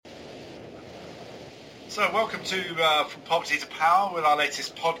So welcome to From Poverty to Power with our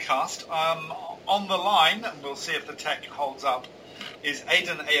latest podcast. On the line, and we'll see if the tech holds up, is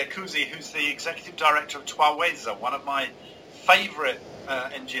Aden Eyakuzi, who's the Executive Director of Twaweza, one of my favourite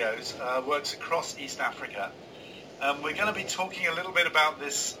NGOs, works across East Africa. We're going to be talking a little bit about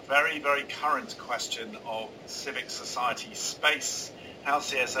this very, very current question of civic society space, how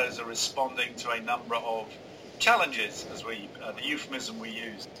CSOs are responding to a number of challenges, as the euphemism we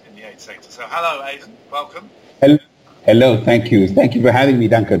use in the aid sector. So hello, Aden, welcome. Hello, thank you. Thank you for having me,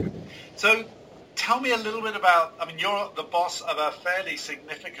 Duncan. So tell me a little bit about, you're the boss of a fairly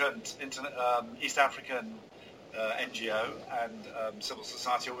significant East African NGO and civil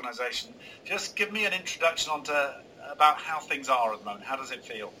society organisation. Just give me an introduction about how things are at the moment. How does it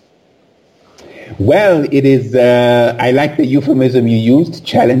feel? Well, it is, I like the euphemism you used,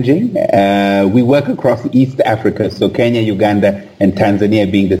 challenging. We work across East Africa, so Kenya, Uganda, and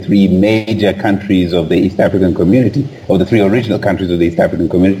Tanzania being the three major countries of the East African community, or the three original countries of the East African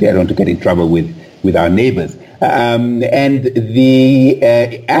community. I don't want to get in trouble with our neighbors. And the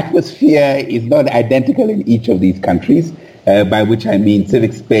atmosphere is not identical in each of these countries, by which I mean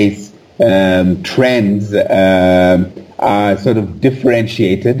civic space trends are sort of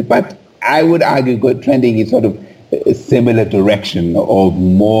differentiated, but I would argue good trending is sort of a similar direction of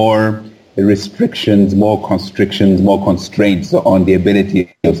more restrictions, more constrictions, more constraints on the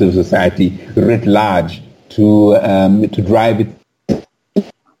ability of civil society writ large to drive its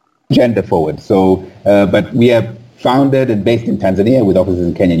agenda forward. So, but we are founded and based in Tanzania with offices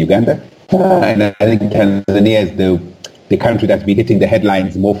in Kenya and Uganda. And I think Tanzania is the country that's been hitting the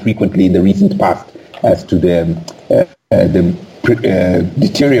headlines more frequently in the recent past as to the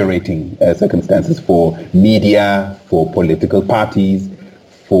deteriorating circumstances for media, for political parties,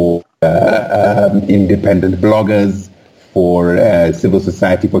 for independent bloggers, for civil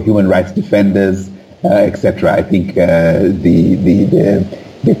society, for human rights defenders, etc. I think the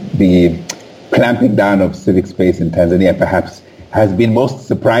clamping down of civic space in Tanzania perhaps has been most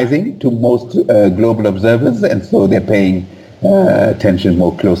surprising to most global observers, and so they're paying attention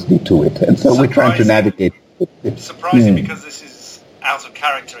more closely to it. And so we're trying to navigate. Surprising because this is out of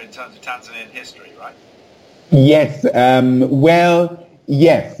character in terms of Tanzanian history, right? Yes. Well,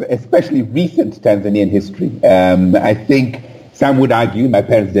 yes, especially recent Tanzanian history. I think some would argue, my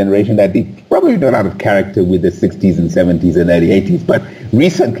parents' generation, that it's probably not out of character with the 60s and 70s and early 80s. But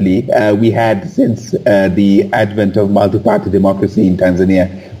recently, we had, since the advent of multi-party democracy in Tanzania,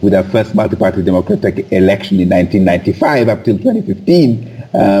 with our first multi-party democratic election in 1995 up till 2015,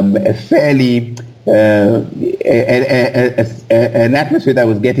 a fairly an atmosphere that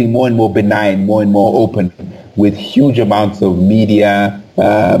was getting more and more benign, more and more open, with huge amounts of media,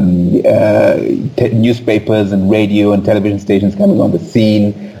 newspapers and radio and television stations coming on the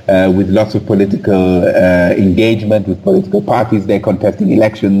scene, with lots of political engagement, with political parties there contesting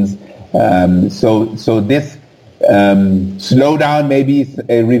elections. So this slowdown, maybe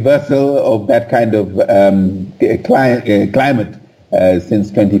a reversal of that kind of climate since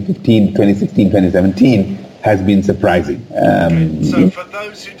 2015, 2016, 2017 has been surprising. So for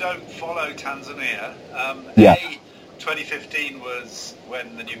those who don't follow Tanzania, 2015 was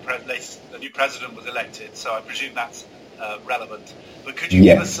when the new president was elected, so I presume that's relevant. But could you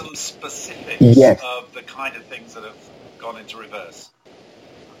give us some specifics of the kind of things that have gone into reverse?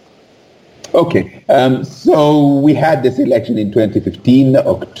 Okay, so we had this election in 2015,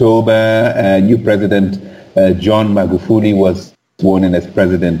 October. New President John Magufuli was sworn in as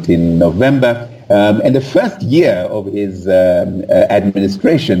president in November. And the first year of his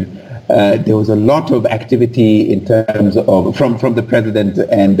administration, there was a lot of activity in terms of, from the president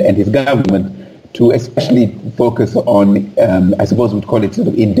and his government, to especially focus on, I suppose we'd call it sort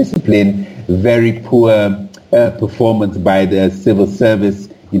of indiscipline, very poor performance by the civil service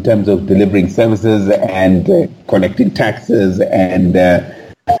in terms of delivering services and collecting taxes and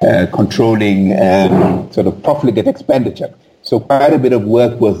controlling sort of profligate expenditure. So quite a bit of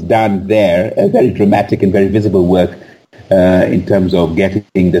work was done there, very dramatic and very visible work in terms of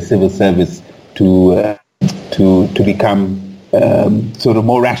getting the civil service to become sort of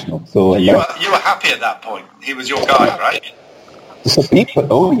more rational. So you were happy at that point. He was your guy, right? So people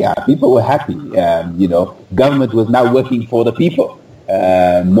were happy. Government was now working for the people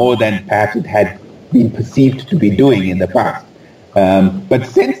more than perhaps it had been perceived to be doing in the past. But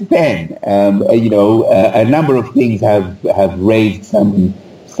since then, a number of things have raised some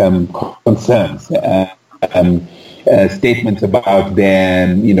concerns. Statements about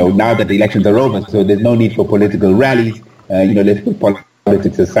them, now that the elections are over, so there's no need for political rallies. Let's put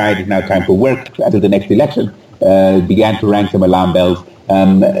politics aside. It's now time for work until the next election. Began to ring some alarm bells.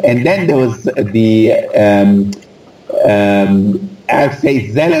 And then there was the, I'll say,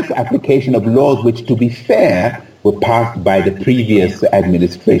 zealous application of laws which, to be fair, were passed by the previous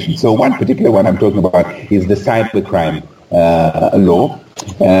administration. So one particular one I'm talking about is the cybercrime law,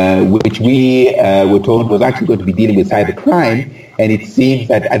 which we were told was actually going to be dealing with cybercrime, and it seems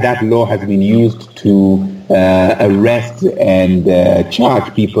that that law has been used to arrest and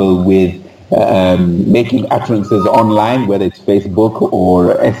charge people with making utterances online, whether it's Facebook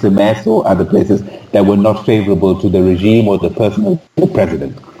or SMS or other places, that were not favorable to the regime or the person of the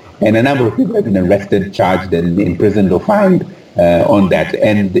president. And a number of people have been arrested, charged, and imprisoned or fined on that.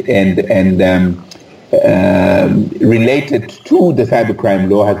 And related to the cybercrime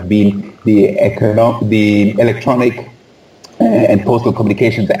law has been the Electronic and Postal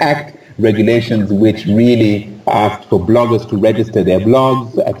Communications Act regulations, which really asked for bloggers to register their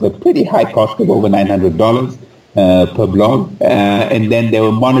blogs at a pretty high cost of over $900 per blog, and then they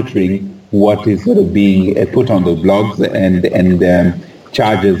were monitoring what is sort of being put on those blogs and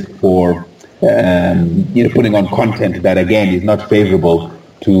charges for putting on content that again is not favorable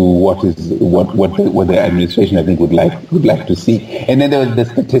to what the administration, I think, would like to see. And then there was the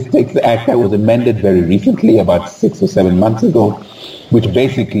Statistics Act that was amended very recently, about 6 or 7 months ago, which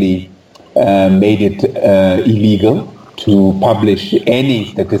basically made it illegal to publish any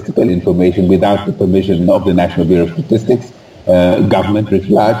statistical information without the permission of the National Bureau of Statistics, government writ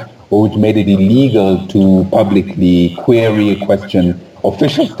large, or which made it illegal to publicly query, question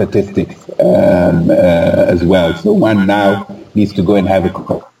official statistics as well. So one now needs to go and have a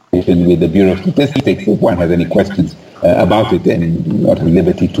conversation with the Bureau of Statistics if one has any questions about it, and not at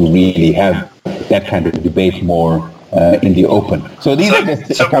liberty to really have that kind of debate more in the open. So these are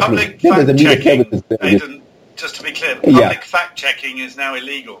just a couple of things. Aidan, just to be clear, public fact-checking is now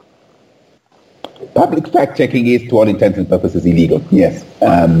illegal. Public fact-checking is, to all intents and purposes, illegal, yes.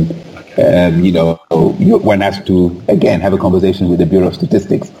 One has to, again, have a conversation with the Bureau of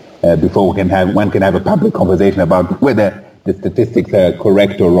Statistics before one can have a public conversation about whether the statistics are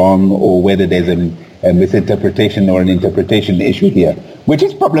correct or wrong, or whether there's a misinterpretation or an interpretation issue here, which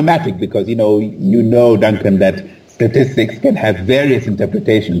is problematic because, Duncan, that statistics can have various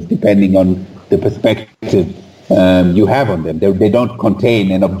interpretations depending on the perspective you have on them. They don't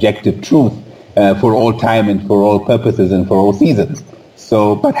contain an objective truth for all time and for all purposes and for all seasons.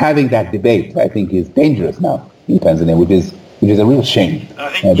 So, but having that debate, I think, is dangerous now in Tanzania, which is a real shame. I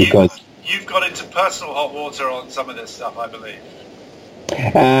think because you've got into personal hot water on some of this stuff, I believe.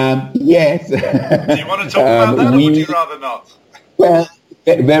 Yes. Do you want to talk about that, or would you rather not? Well,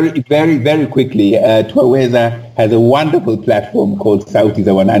 very, very, very quickly, Twaweza has a wonderful platform called Sauti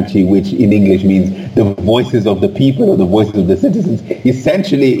za Wananchi, which in English means the voices of the people or the voices of the citizens.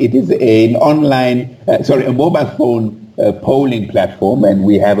 Essentially, it is a mobile phone polling platform, and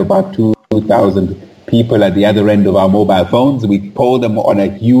we have about 2,000 people at the other end of our mobile phones. We poll them on a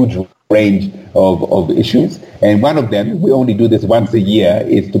huge range of issues, and one of them, we only do this once a year,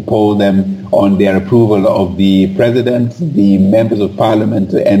 is to poll them on their approval of the president, the members of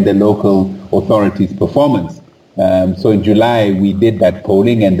parliament, and the local authorities' performance. So in July we did that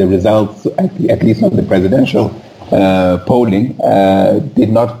polling, and the results, at least on the presidential polling, did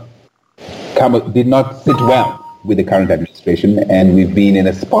not sit well with the current administration, and we've been in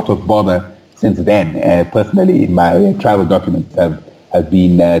a spot of bother since then. Personally, my travel documents have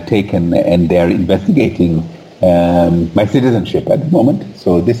been taken, and they're investigating my citizenship at the moment.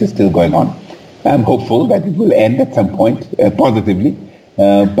 So this is still going on. I'm hopeful that it will end at some point positively,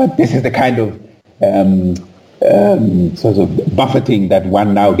 but this is the kind of sort of buffeting that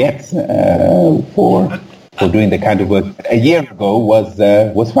one now gets for doing the kind of work a year ago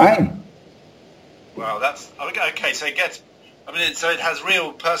was fine. Well, that's okay. So it has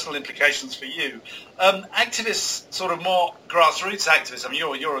real personal implications for you. Activists, sort of more grassroots activists. I mean,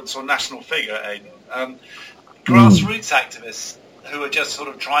 you're a sort of national figure, Aidan. Grassroots activists who are just sort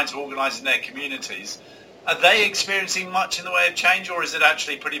of trying to organise in their communities. Are they experiencing much in the way of change, or is it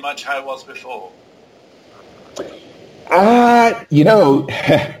actually pretty much how it was before? I'm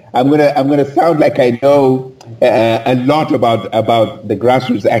gonna sound like I know a lot about the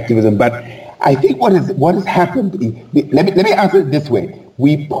grassroots activism, but I think what has happened. Let me answer it this way.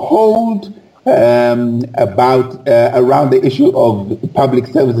 We polled about around the issue of public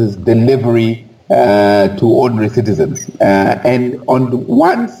services delivery to ordinary citizens, and on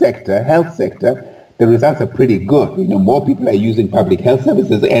one sector, health sector, the results are pretty good. More people are using public health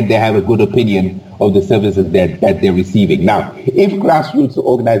services, and they have a good opinion of the services that they're receiving. Now, if grassroots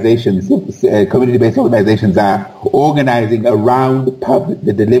organizations, community-based organizations are organizing around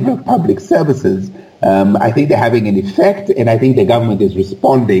the delivery of public services, I think they're having an effect, and I think the government is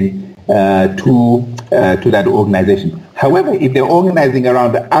responding to that organization. However, if they're organizing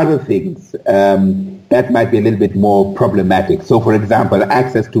around other things, that might be a little bit more problematic. So, for example,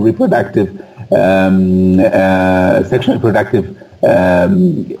 access to sexual reproductive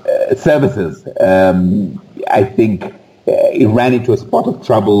services. I think it ran into a spot of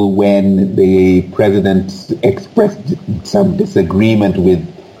trouble when the president expressed some disagreement with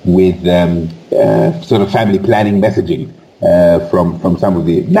sort of family planning messaging from some of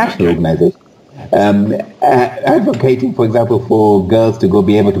the national organizations. Advocating, for example, for girls to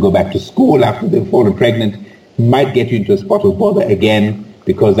be able to go back to school after they've fallen pregnant might get you into a spot of bother again,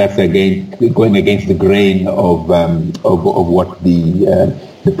 because that's again going against the grain of what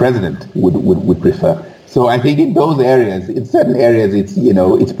the president would prefer. So I think in those areas, in certain areas,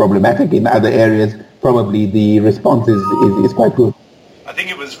 it's problematic. In other areas, probably the response is quite good. I think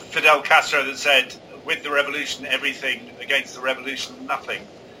it was Fidel Castro that said, "With the revolution, everything; against the revolution, nothing."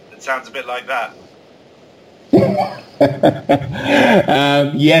 It sounds a bit like that.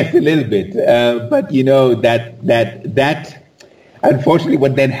 Yes, a little bit. But that unfortunately,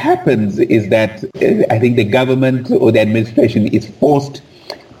 what then happens is that I think the government or the administration is forced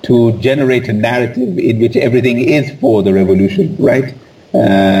to generate a narrative in which everything is for the revolution, right?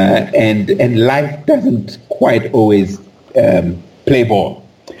 And life doesn't quite always play ball.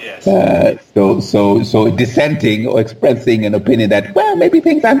 Yes. So dissenting or expressing an opinion that, well, maybe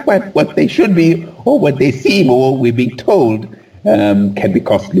things aren't quite what they should be or what they seem or what we're being told can be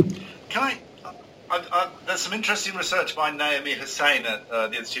costly. Can there's some interesting research by Naomi Hussain at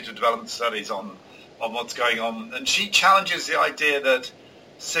the Institute of Development Studies on what's going on, and she challenges the idea that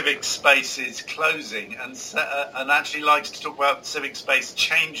civic space is closing and actually likes to talk about civic space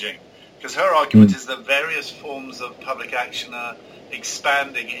changing, because her argument is that various forms of public action are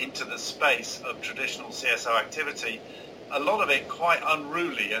expanding into the space of traditional CSO activity, a lot of it quite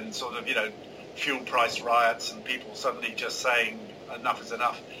unruly and sort of, fuel price riots and people suddenly just saying enough is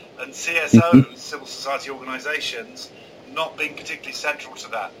enough, and CSOs, civil society organizations, not being particularly central to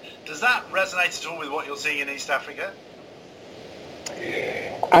that. Does that resonate at all with what you're seeing in East Africa?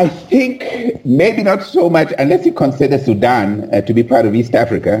 I think maybe not so much, unless you consider Sudan to be part of East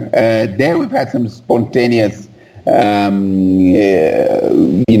Africa. There we've had some spontaneous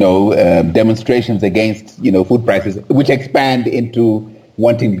demonstrations against, food prices, which expand into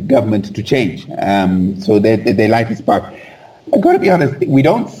wanting government to change. So they light a spark. I've got to be honest, we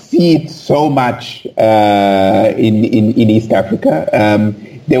don't see it so much in East Africa.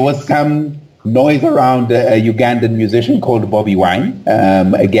 There was some noise around a Ugandan musician called Bobby Wine,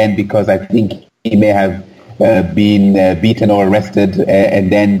 again, because I think he may have been beaten or arrested,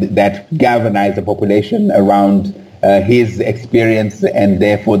 and then that galvanized the population around his experience, and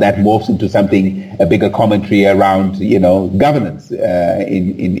therefore that morphs into a bigger commentary around, governance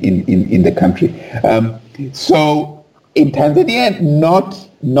in the country. So in Tanzania,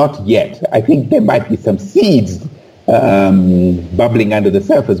 not yet. I think there might be some seeds bubbling under the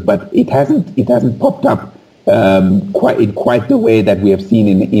surface, but it hasn't popped up quite the way that we have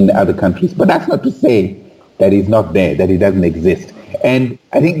seen in other countries. But that's not to say that it's not there, that it doesn't exist. And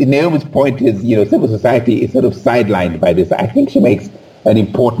I think Naomi's point is, civil society is sort of sidelined by this. I think she makes an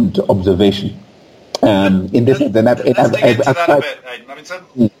important observation in this. Let's dig into that a bit,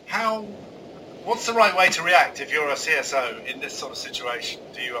 Aidan. What's the right way to react if you're a CSO in this sort of situation?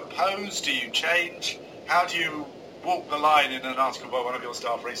 Do you oppose? Do you change? How do you walk the line in an article by one of your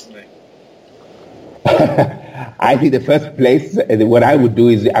staff recently? I think the first place, what I would do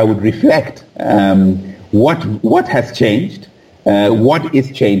is I would reflect what has changed, what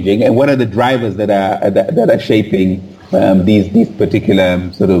is changing, and what are the drivers that are shaping these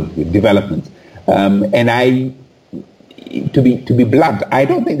particular sort of developments. And to be blunt, I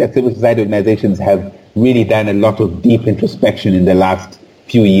don't think that civil society organizations have really done a lot of deep introspection in the last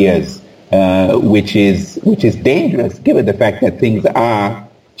few years, which is dangerous given the fact that things are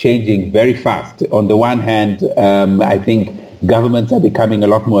changing very fast. On the one hand, I think governments are becoming a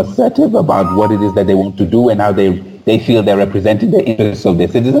lot more assertive about what it is that they want to do and how they feel they're representing the interests of their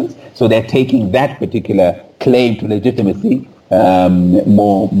citizens. So they're taking that particular claim to legitimacy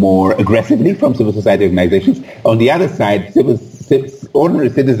more aggressively from civil society organizations. On the other side, ordinary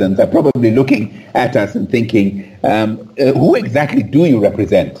citizens are probably looking at us and thinking, who exactly do you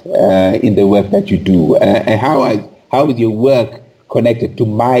represent in the work that you do? And how is your work connected to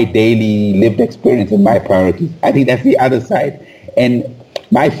my daily lived experience and my priorities? I think that's the other side. And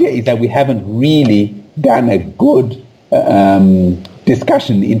my fear is that we haven't really done a good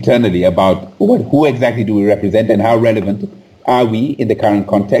discussion internally about who exactly do we represent and how relevant are we in the current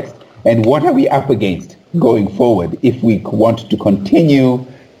context. And what are we up against going forward if we want to continue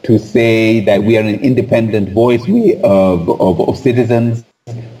to say that we are an independent voice of citizens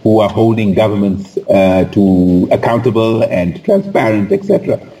who are holding governments to accountable and transparent,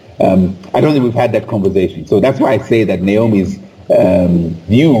 etc. I don't think we've had that conversation. So that's why I say that Naomi's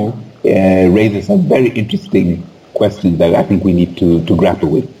view raises some very interesting questions that I think we need to grapple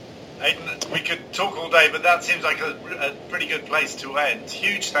with. Aidan, we could talk all day, but that seems like a pretty good place to end.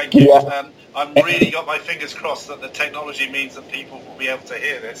 Huge thank you. Yeah. I've really got my fingers crossed that the technology means that people will be able to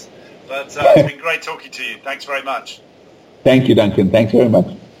hear this. But it's been great talking to you. Thanks very much. Thank you, Duncan. Thanks very much.